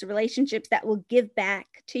relationships that will give back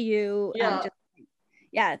to you.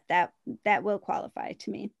 Yeah. That will qualify to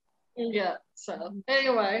me. Yeah. So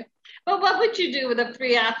anyway, but what would you do with a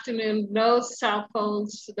free afternoon? No cell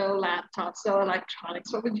phones, no laptops, no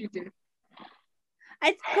electronics. What would you do?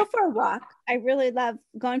 I'd go for a walk. I really love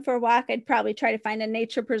going for a walk. I'd probably try to find a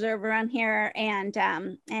nature preserve around here and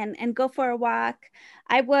go for a walk.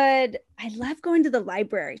 I love going to the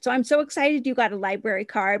library. So I'm so excited you got a library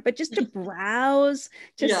card, but just to browse,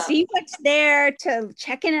 to see what's there, to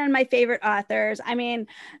check in on my favorite authors. I mean,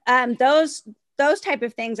 those type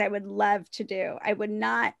of things I would love to do. I would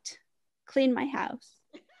not clean my house.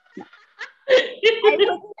 No. I would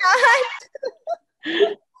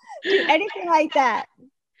not do anything like that.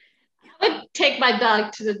 I would take my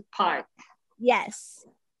dog to the park. Yes.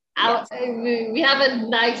 We have a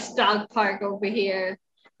nice dog park over here,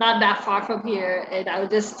 not that far from here. And I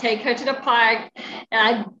would just take her to the park and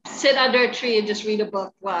I'd sit under a tree and just read a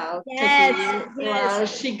book while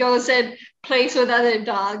she goes and plays with other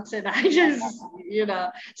dogs. And I just, you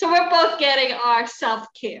know, so we're both getting our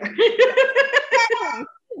self-care.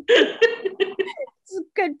 That's a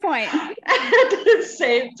good point. At the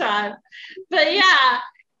same time. But yeah,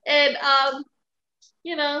 and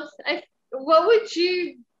you know, what would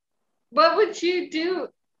you do?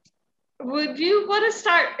 Would you want to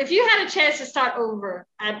start, if you had a chance to start over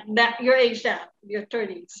at your age now, your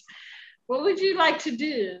 30s, what would you like to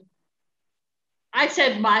do? I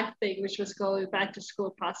said my thing, which was going back to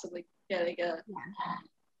school, possibly getting a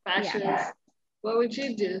bachelor's. Yeah. What would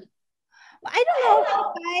you do? Well, I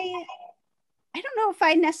don't know if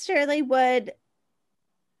I necessarily would,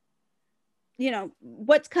 you know,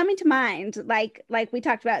 what's coming to mind, like we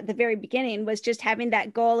talked about at the very beginning, was just having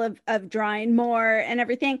that goal of drawing more and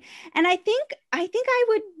everything. And I think I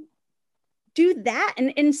would do that.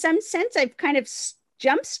 And in some sense, I've kind of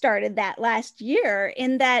jump-started that last year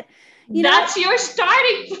in that, you know. That's your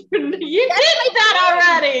starting. You did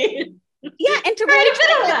that already. Yeah, and to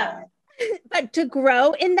really but to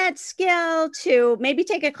grow in that skill, to maybe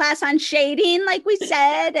take a class on shading, like we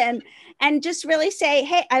said, and just really say,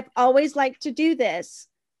 hey, I've always liked to do this.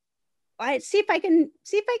 See if I can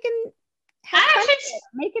have fun with it,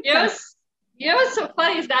 make it fun. You know what's so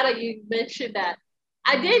funny is that you mentioned that.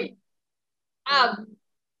 I did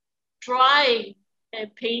drawing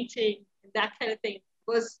and painting and that kind of thing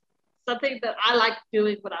was something that I liked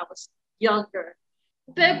doing when I was younger.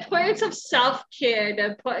 The importance of self-care, the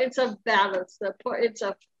importance of balance, the importance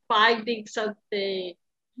of finding something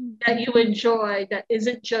that you enjoy that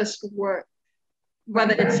isn't just work,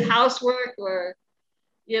 whether it's housework or,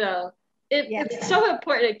 you know, it's so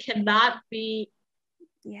important. It cannot be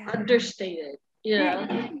understated. You know?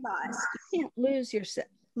 You can't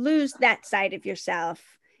lose that side of yourself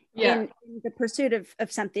in the pursuit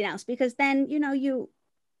of something else, because then, you know, you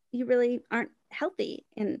really aren't healthy.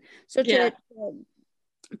 And so to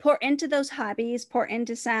pour into those hobbies, pour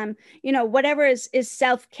into some, you know, whatever is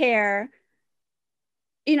self-care.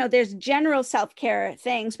 You know, there's general self-care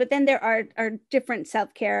things, but then there are different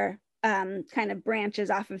self-care kind of branches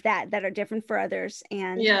off of that are different for others.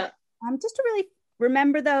 And just to really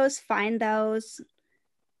remember those, find those,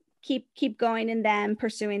 keep going in them,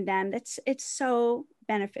 pursuing them. It's so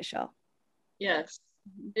beneficial. Yes,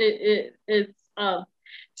 it's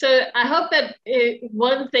so I hope that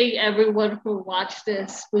one thing everyone who watched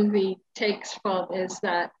this movie takes from is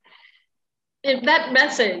that that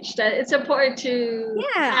message that it's important to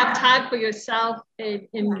have Yeah. time for yourself and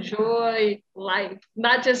enjoy life,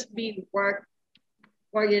 not just be work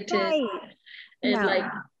oriented Right. and No.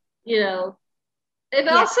 like, you know, and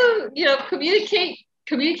Yeah. also,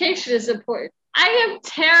 communication is important. I am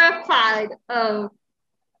terrified of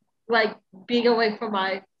like being away from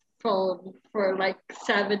my phone for like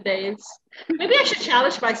 7 days. Maybe I should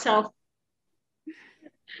challenge myself.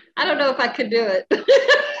 I don't know if I could do it.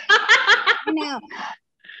 I know.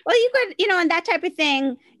 Well, you could, and that type of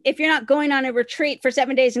thing, if you're not going on a retreat for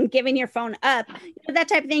 7 days and giving your phone up, that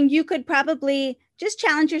type of thing, you could probably just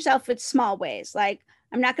challenge yourself with small ways. Like,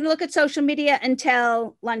 I'm not going to look at social media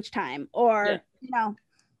until lunchtime, or,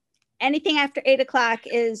 anything after 8 o'clock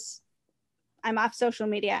is I'm off social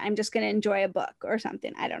media. I'm just going to enjoy a book or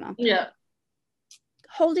something. I don't know. Yeah.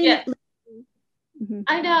 Holding Yeah. it. Mm-hmm.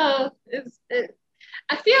 I know.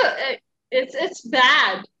 I feel it's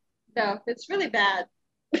bad. No, it's really bad.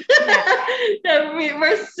 Yeah.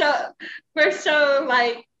 we're so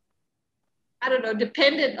like, I don't know,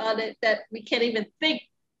 dependent on it that we can't even think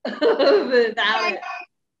without it.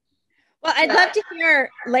 Well, I'd love to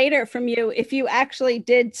hear later from you if you actually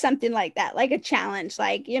did something like that, like a challenge,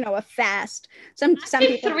 like, a fast. Some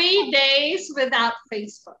people 3 days without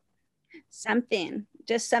Facebook.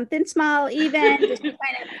 Just something small, even. Just kind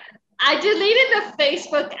of... I deleted the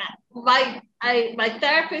Facebook app. My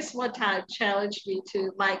therapist one time challenged me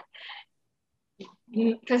to like,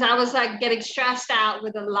 because I was like getting stressed out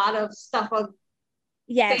with a lot of stuff on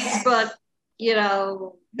Facebook,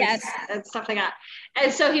 yes, and stuff like that.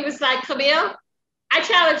 And so he was like, Camille, I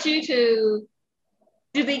challenge you to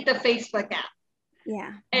delete the Facebook app.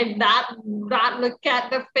 Yeah. And not look at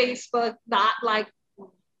the Facebook, not like,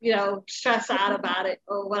 stress out about it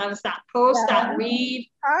or what I was not post, not read.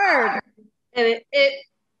 Hard. And it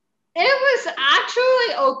was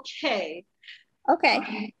actually okay.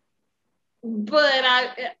 Okay. But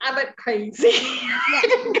I went crazy. I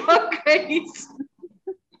didn't go crazy.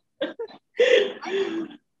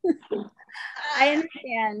 I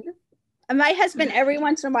understand. My husband every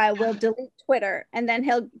once in a while will delete Twitter and then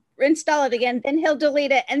he'll install it again, then he'll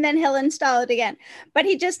delete it and then he'll install it again. But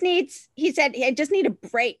he said, I just need a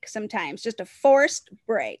break sometimes, just a forced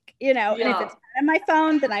break, and if it's not on my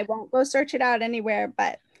phone, then I won't go search it out anywhere.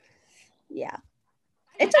 But yeah,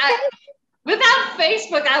 it's okay. Without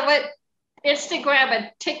Facebook, I went Instagram and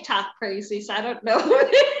TikTok crazy, so I don't know if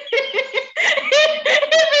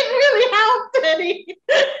it really helped any.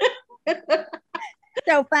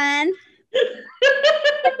 So fun.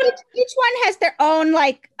 Each one has their own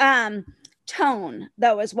tone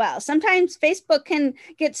though as well. Sometimes Facebook can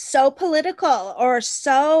get so political or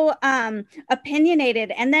so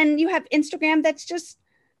opinionated, and then you have Instagram that's just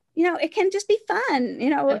it can just be fun,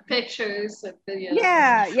 and pictures and videos.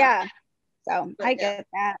 Yeah. So I get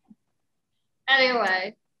that.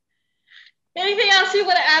 Anyway, anything else you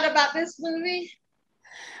want to add about this movie?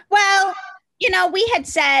 Well, we had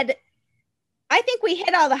said, I think we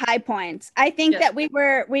hit all the high points. I think that we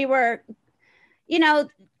were,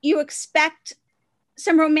 you expect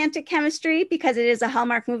some romantic chemistry because it is a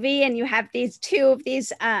Hallmark movie and you have these two of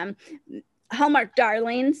these Hallmark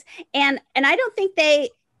darlings. And I don't think they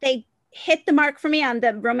hit the mark for me on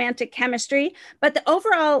the romantic chemistry, but the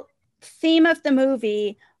overall theme of the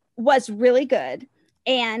movie was really good.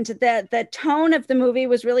 And the tone of the movie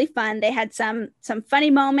was really fun. They had some funny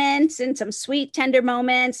moments and some sweet, tender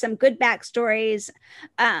moments, some good backstories.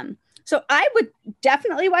 So I would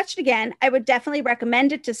definitely watch it again. I would definitely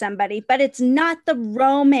recommend it to somebody, but it's not the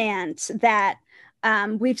romance that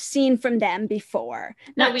we've seen from them before.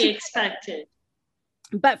 Not we expected.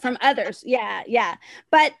 But from others. Yeah.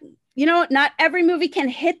 But, not every movie can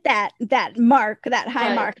hit that mark, that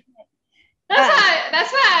high mark.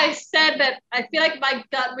 That's why I said that I feel like my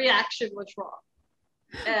gut reaction was wrong.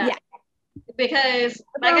 Because,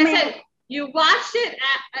 like I said, you watched it.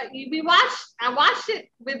 I watched it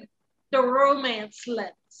with the romance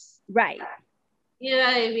lens. Right. You know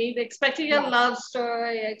what I mean? Expecting a love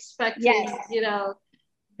story, expecting,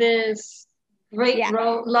 this great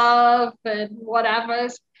love and whatever.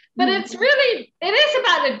 But it is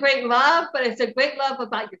about a great love, but it's a great love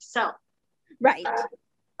about yourself. Right.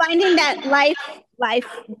 Finding that life,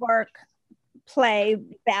 work, play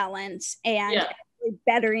balance and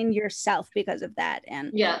bettering yourself because of that.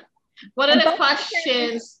 And one of the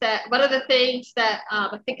things that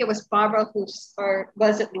I think it was Barbara or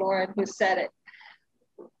was it Lauren who said it?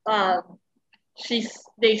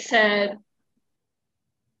 They said,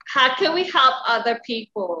 how can we help other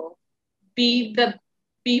people be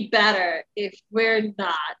better if we're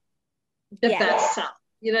not the best self?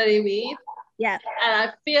 You know what I mean? Yeah. And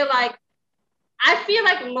I feel like I feel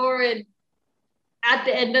like Lauren at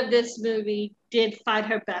the end of this movie did find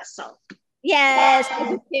her best self. Yes, I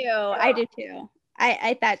do too. I do too.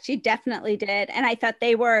 I thought she definitely did. And I thought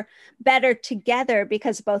they were better together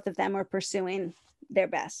because both of them were pursuing their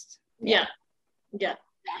best. Yeah.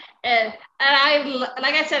 And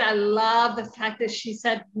like I said, I love the fact that she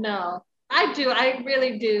said no. I do. I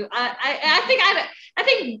really do. I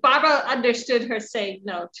think Barbara understood her saying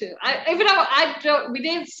no too. Even though we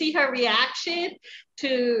didn't see her reaction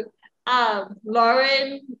to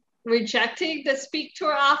Lauren rejecting the speak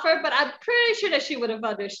tour offer, but I'm pretty sure that she would have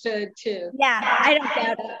understood too. Yeah, I don't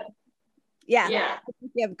doubt it. Yeah.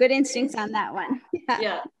 You have good instincts on that one.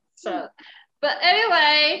 Yeah. So, but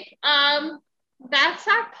anyway, that's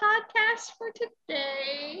our podcast for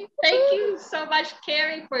today. Thank you so much,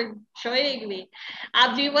 Carrie, for joining me.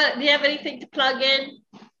 Do you have anything to plug in?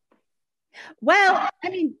 Well, I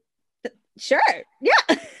mean, sure.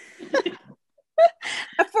 Yeah.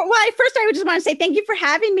 First, I would just want to say thank you for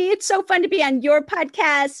having me. It's so fun to be on your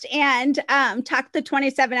podcast and talk the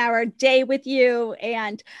 27-hour day with you.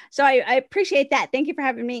 And so I appreciate that. Thank you for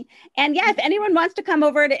having me. And yeah, if anyone wants to come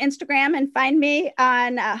over to Instagram and find me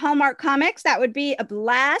on Hallmark Comics, that would be a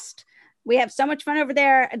blast. We have so much fun over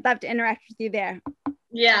there. I'd love to interact with you there.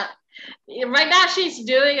 Yeah. Right now she's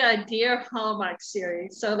doing a Dear Hallmark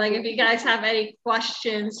series. So like if you guys have any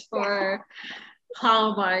questions for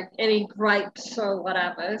Hallmark, any gripes or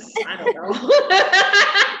whatever, I don't know.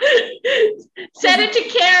 Send it to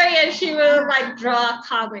Carrie and she will like draw a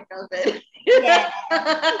comic of it. Yeah.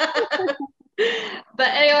 But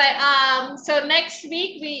anyway, so next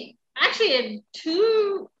week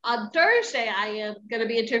on Thursday I am gonna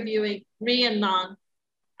be interviewing Rhiannon.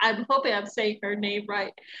 I'm hoping I'm saying her name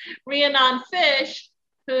right. Rhiannon Fish,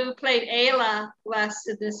 who played Ayla West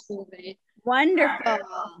in this movie. Wonderful.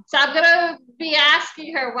 So I'm gonna be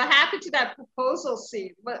asking her what happened to that proposal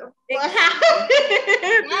scene. What happened?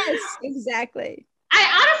 Yes, exactly. I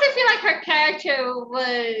honestly feel like her character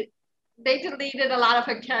they deleted a lot of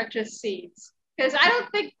her character scenes because I don't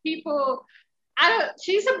think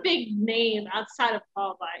she's a big name outside of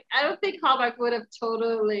Hallmark. I don't think Hallmark would have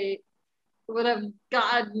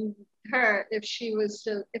gotten her if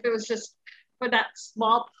it was just for that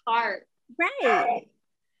small part. Right.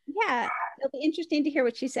 Yeah, it'll be interesting to hear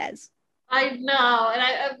what she says. I know, and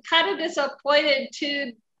I'm kind of disappointed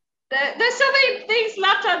too. There's so many things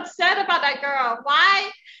left unsaid about that girl.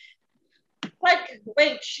 Why? Like,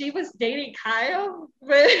 wait, she was dating Kyle? I'm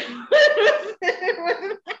glad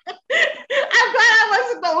I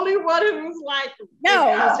wasn't the only one who was like, no,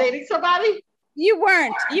 I was dating somebody. You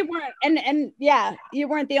weren't, and yeah, you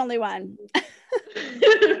weren't the only one.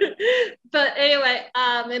 But anyway,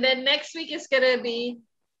 and then next week is gonna be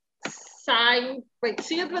Sealed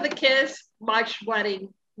with a Kiss, March 6th.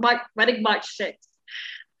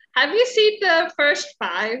 Have you seen the first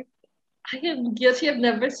 5? I am guilty of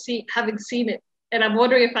having seen it, and I'm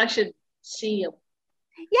wondering if I should see them.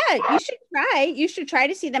 Yeah, you should try. You should try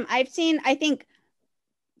to see them. I've seen, I think,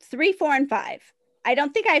 3, 4, and 5. I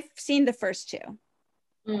don't think I've seen the first 2.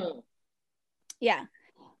 Yeah,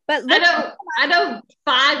 but I know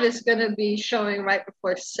 5 is going to be showing right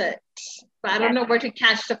before 6, but I don't know where to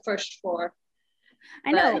catch the first 4.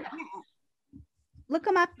 I know. Yeah. Look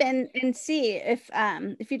them up and see if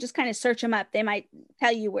you just kind of search them up, they might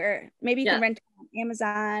tell you where. Maybe you can rent on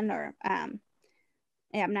Amazon or I'm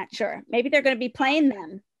not sure. Maybe they're going to be playing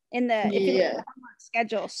them in the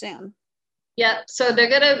schedule soon. Yep. So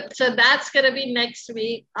that's gonna be next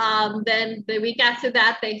week. Then the week after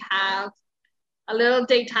that, they have a little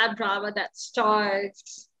daytime drama that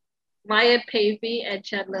stars Ryan Pavey and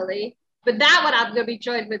Jen Lilly. But that one, I'm gonna be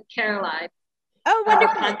joined with Caroline. Oh,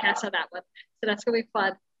 wonderful! Podcast on that one. So that's gonna be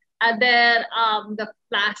fun. And then the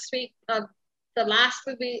last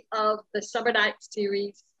movie of the Summer Nights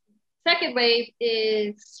series, second wave,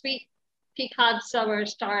 is Sweet Pecan Summer,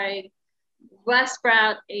 starring Wes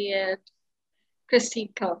Brown and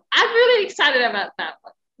Christine Koh. I'm really excited about that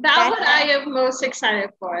one. That one I am most excited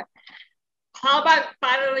for. How about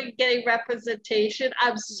finally getting representation?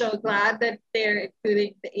 I'm so glad that they're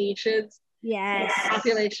including the Asians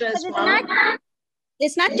population as well.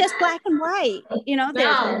 It's not just black and white,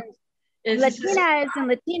 there's Latinas and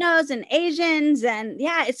Latinos and Asians, and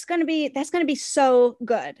that's gonna be so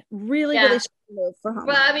good. Really smooth for Hallmark.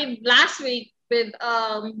 Well, I mean, last week with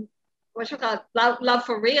Love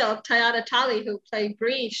for Real, Tayana Tali, who played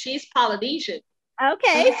Bree, she's Polynesian.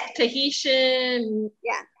 Okay. Tahitian,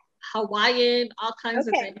 Hawaiian, all kinds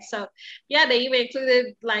of things. So they even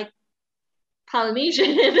included like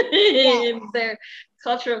Polynesian in their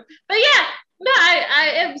culture. But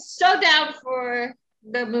I am so down for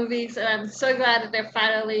the movies, and I'm so glad that they're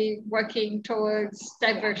finally working towards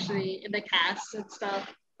diversity in the cast and stuff.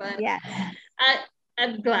 But yeah,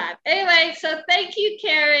 I'm glad. Anyway, so thank you,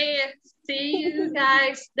 Carrie. See you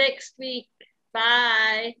guys next week.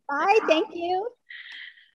 Bye. bye, thank you.